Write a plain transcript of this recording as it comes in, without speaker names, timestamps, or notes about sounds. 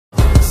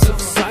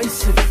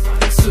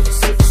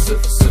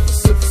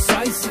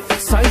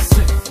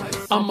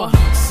I'm a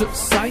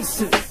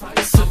decisive.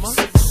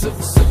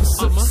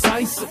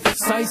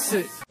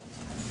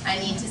 I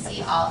need to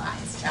see all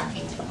eyes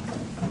tracking to me.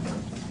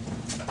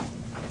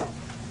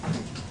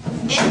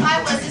 If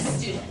I was a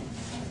student,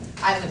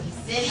 I would be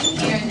sitting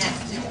here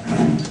next to her.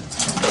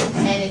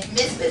 And if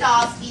Ms.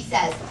 Podolsky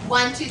says,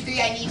 1, 2,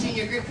 3, I need you in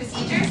your group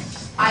procedure,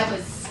 I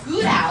would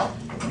scoot out,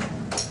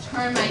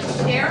 turn my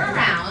chair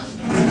around,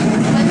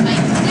 put my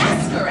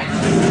desk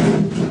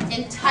around,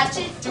 and touch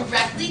it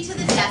directly to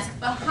the desk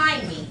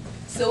behind me.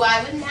 So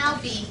I would now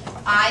be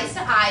eyes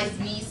to eyes,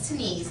 knees to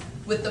knees,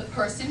 with the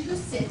person who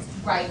sits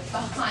right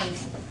behind me.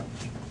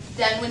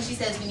 Then when she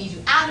says we need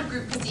you out of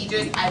group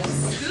procedures, I would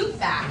scoot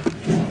back, turn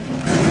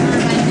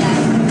my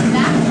desk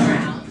back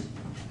around,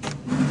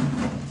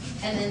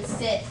 and then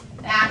sit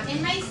back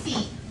in my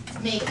seat,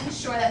 making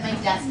sure that my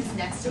desk is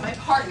next to my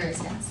partner's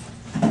desk.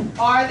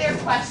 Are there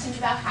questions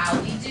about how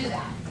we do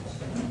that?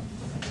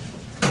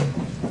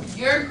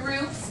 Your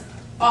groups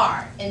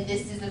are, and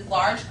this is a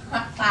large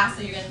class,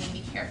 so you're going to need to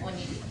be careful when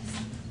you do this.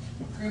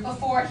 Group of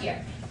 4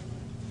 here.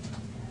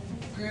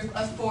 Group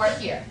of 4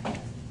 here.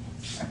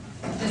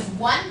 Does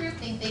one group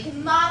think they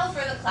can model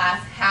for the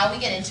class how we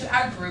get into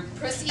our group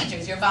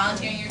procedures? You're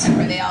volunteering your group.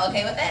 Are they all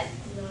okay with it?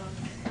 No.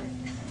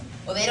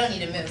 Well, they don't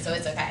need to move, so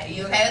it's okay. Are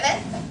you okay with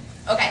it?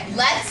 Okay,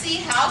 let's see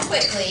how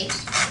quickly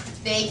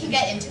they can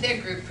get into their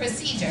group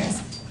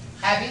procedures.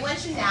 Everyone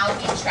should now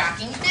be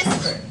tracking this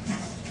group.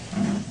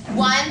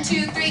 1,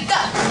 2, 3, go.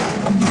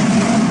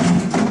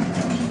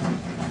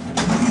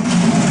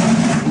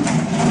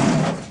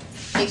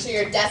 Make sure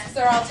your desks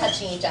are all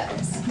touching each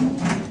other's.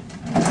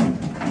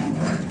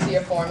 So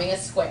you're forming a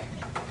square.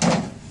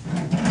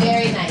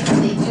 Very nice.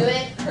 They do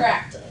it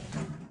correctly.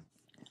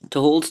 To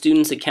hold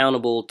students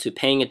accountable to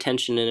paying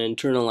attention and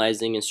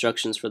internalizing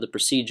instructions for the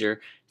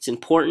procedure, it's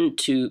important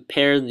to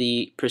pair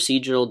the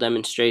procedural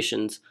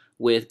demonstrations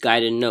with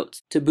guided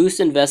notes. To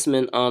boost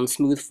investment on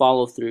smooth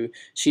follow-through,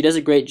 she does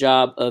a great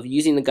job of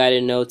using the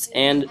guided notes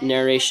and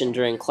narration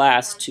during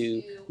class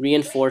to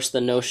reinforce the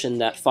notion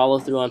that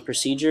follow-through on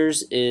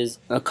procedures is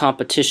a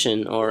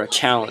competition or a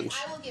challenge.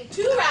 I will give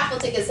 2 raffle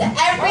tickets to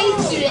every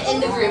student in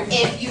the group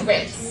if you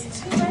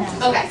race.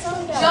 Okay,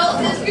 so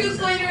this group's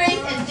going to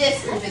race and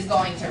this group is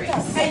going to race.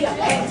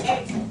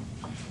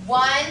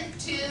 1,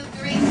 2,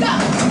 3, go!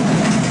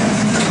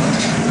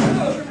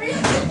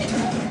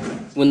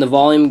 When the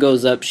volume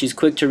goes up, she's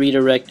quick to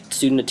redirect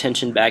student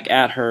attention back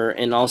at her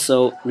and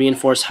also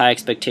reinforce high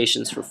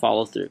expectations for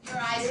follow-through. Your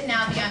eyes can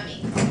now be on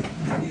me.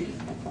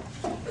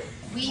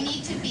 We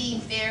need to be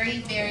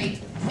very,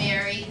 very,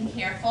 very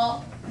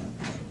careful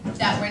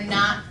that we're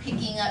not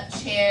picking up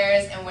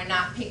chairs and we're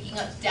not picking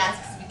up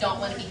desks. We don't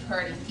want to be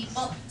hurting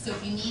people. So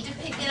if you need to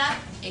pick it up,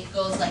 it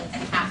goes like a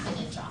 ½ an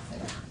inch off the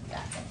ground.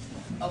 That's it.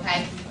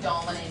 Okay? We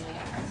don't want anyone to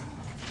get hurt.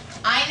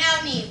 I now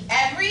need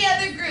every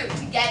other group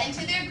to get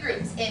into their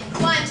groups in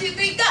 1, 2,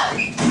 3, go!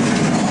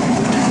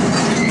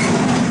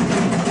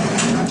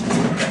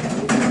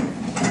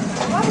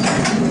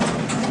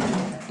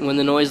 When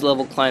the noise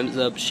level climbs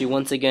up, she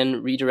once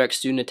again redirects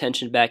student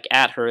attention back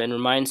at her and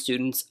reminds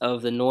students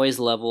of the noise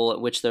level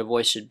at which their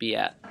voice should be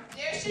at.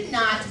 There should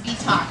not be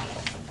talking.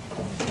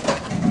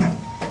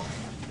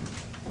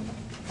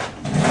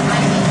 I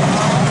need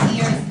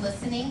all ears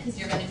listening because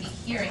you're going to be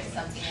hearing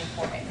something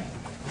important.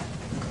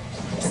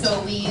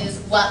 So we use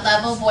what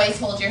level voice,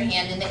 hold your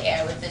hand in the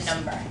air with the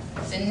number.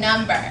 The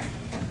number.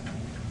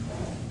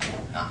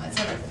 Oh, it's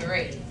number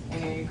 3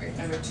 when you're in your group.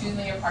 Number 2 when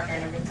you're your partner.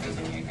 Number 3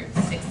 when you're in your group.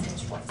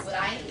 6-inch voice. What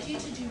I need you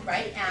to do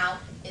right now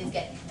is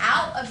get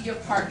out of your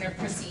partner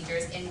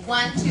procedures in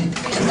 1, 2, 3, go.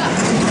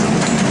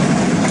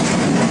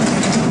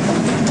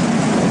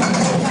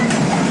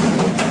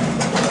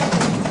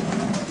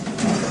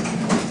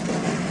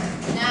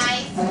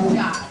 Nice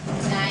job.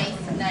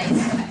 Nice.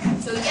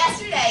 So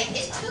yesterday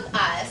it took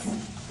us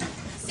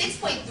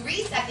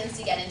 6.3 seconds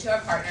to get into our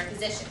partner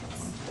positions.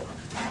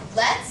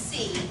 Let's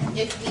see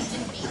if we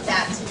can beat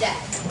that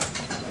today.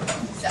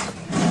 So,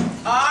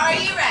 are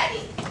you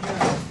ready?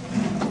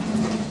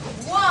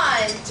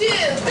 1, 2,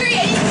 3,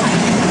 and